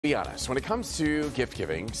Be honest, when it comes to gift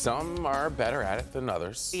giving, some are better at it than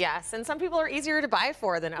others. Yes, and some people are easier to buy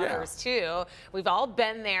for than others too. We've all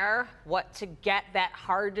been there, what to get that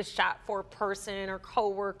hard to shop for person or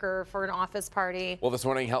coworker for an office party. Well, this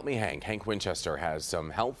morning, Help Me Hank Winchester has some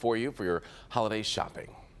help for you for your holiday shopping.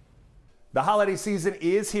 The holiday season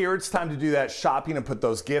is here. It's time to do that shopping and put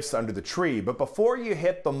those gifts under the tree. But before you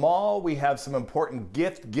hit the mall, we have some important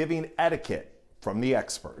gift giving etiquette from the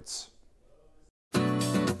experts.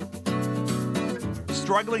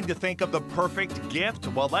 Struggling to think of the perfect gift?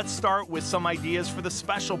 Well, let's start with some ideas for the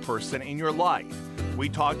special person in your life. We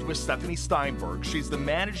talked with Stephanie Steinberg. She's the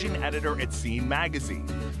managing editor at Scene Magazine.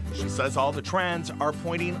 She says all the trends are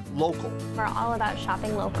pointing local. We're all about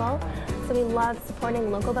shopping local, so we love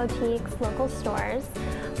supporting local boutiques, local stores.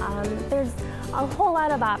 There's a whole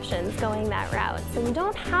lot of options going that route, so you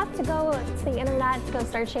don't have to go to the internet to go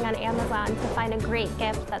searching on Amazon to find a great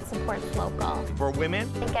gift that supports local. For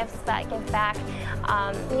women, the gifts that give back,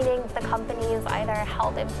 meaning the companies either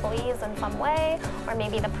help employees in some way or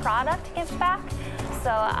maybe the product gives back. So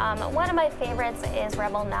one of my favorites is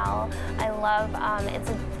Rebel Nell. I love,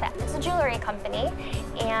 it's a jewelry company,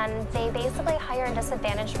 and they basically hire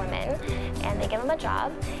disadvantaged women and they give them a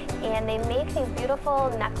job, and they make these beautiful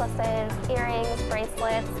necklaces, earrings,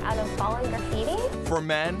 bracelets out of fallen graffiti. For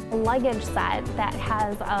men, a luggage set that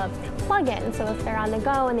has a plug-in, so if they're on the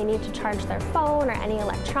go and they need to charge their phone or any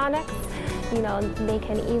electronics, you know, they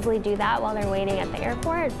can easily do that while they're waiting at the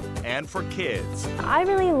airport. And for kids, I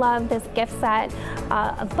really love this gift set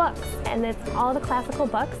of books, and it's all the classical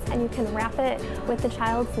books, and you can wrap it with the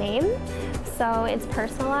child's name, so it's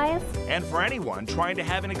personalized. And for anyone trying to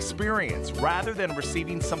have an experience rather than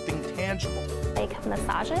receiving something tangible. Like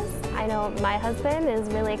massages. I know my husband is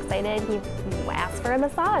really excited. He asked for a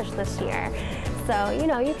massage this year. So, you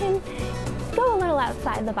know, you can go a little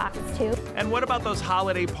outside the box too. And what about those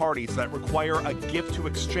holiday parties that require a gift to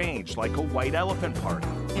exchange, like a white elephant party?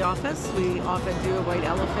 The office, we often do a white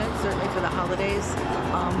elephant, certainly for the holidays.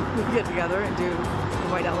 We get together and do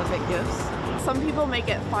white elephant gifts. Some people make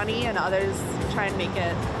it funny and others try and make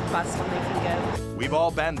it best one they can give. We've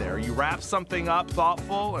all been there. You wrap something up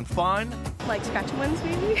thoughtful and fun. Like scratch ones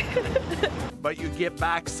maybe. But you get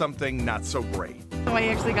back something not so great. I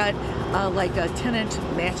actually got like 10-inch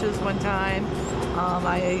matches one time.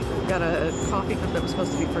 I got a coffee cup that was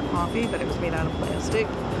supposed to be for coffee, but it was made out of plastic,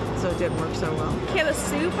 so it didn't work so well. Can of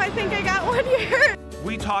soup, I think I got one year.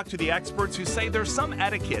 We talked to the experts who say there's some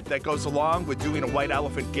etiquette that goes along with doing a white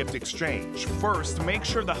elephant gift exchange. First, make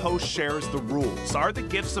sure the host shares the rules. Are the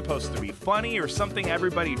gifts supposed to be funny or something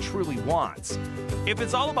everybody truly wants? If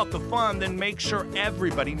it's all about the fun, then make sure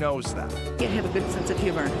everybody knows that. You have a good sense of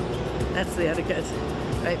humor. That's the etiquette,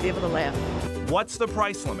 right? Be able to laugh. What's the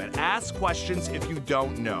price limit? Ask questions if you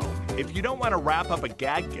don't know. If you don't want to wrap up a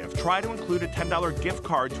gag gift, try to include a $10 gift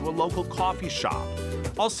card to a local coffee shop.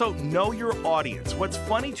 Also, know your audience. What's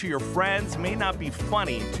funny to your friends may not be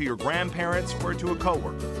funny to your grandparents or to a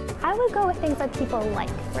coworker. I would go with things that people like,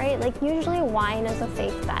 right? Like usually wine is a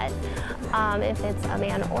safe bet. If it's a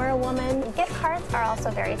man or a woman. Gift cards are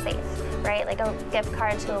also very safe, right? Like a gift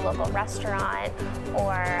card to a local restaurant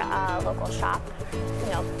or a local shop.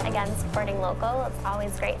 You know, again, supporting local, it's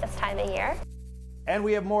always great this time of year. And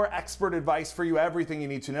we have more expert advice for you. Everything you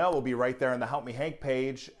need to know will be right there on the Help Me Hank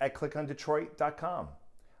page at clickondetroit.com.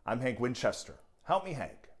 I'm Hank Winchester. Help Me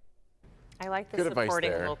Hank. I like the Good advice supporting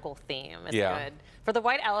there. local theme. It's good. For the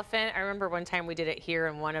white elephant, I remember one time we did it here,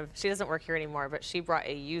 and she doesn't work here anymore, but she brought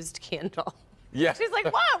a used candle. Yeah. She's like,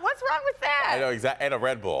 what? What's wrong with that? I know exactly. And a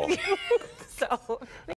Red Bull. So.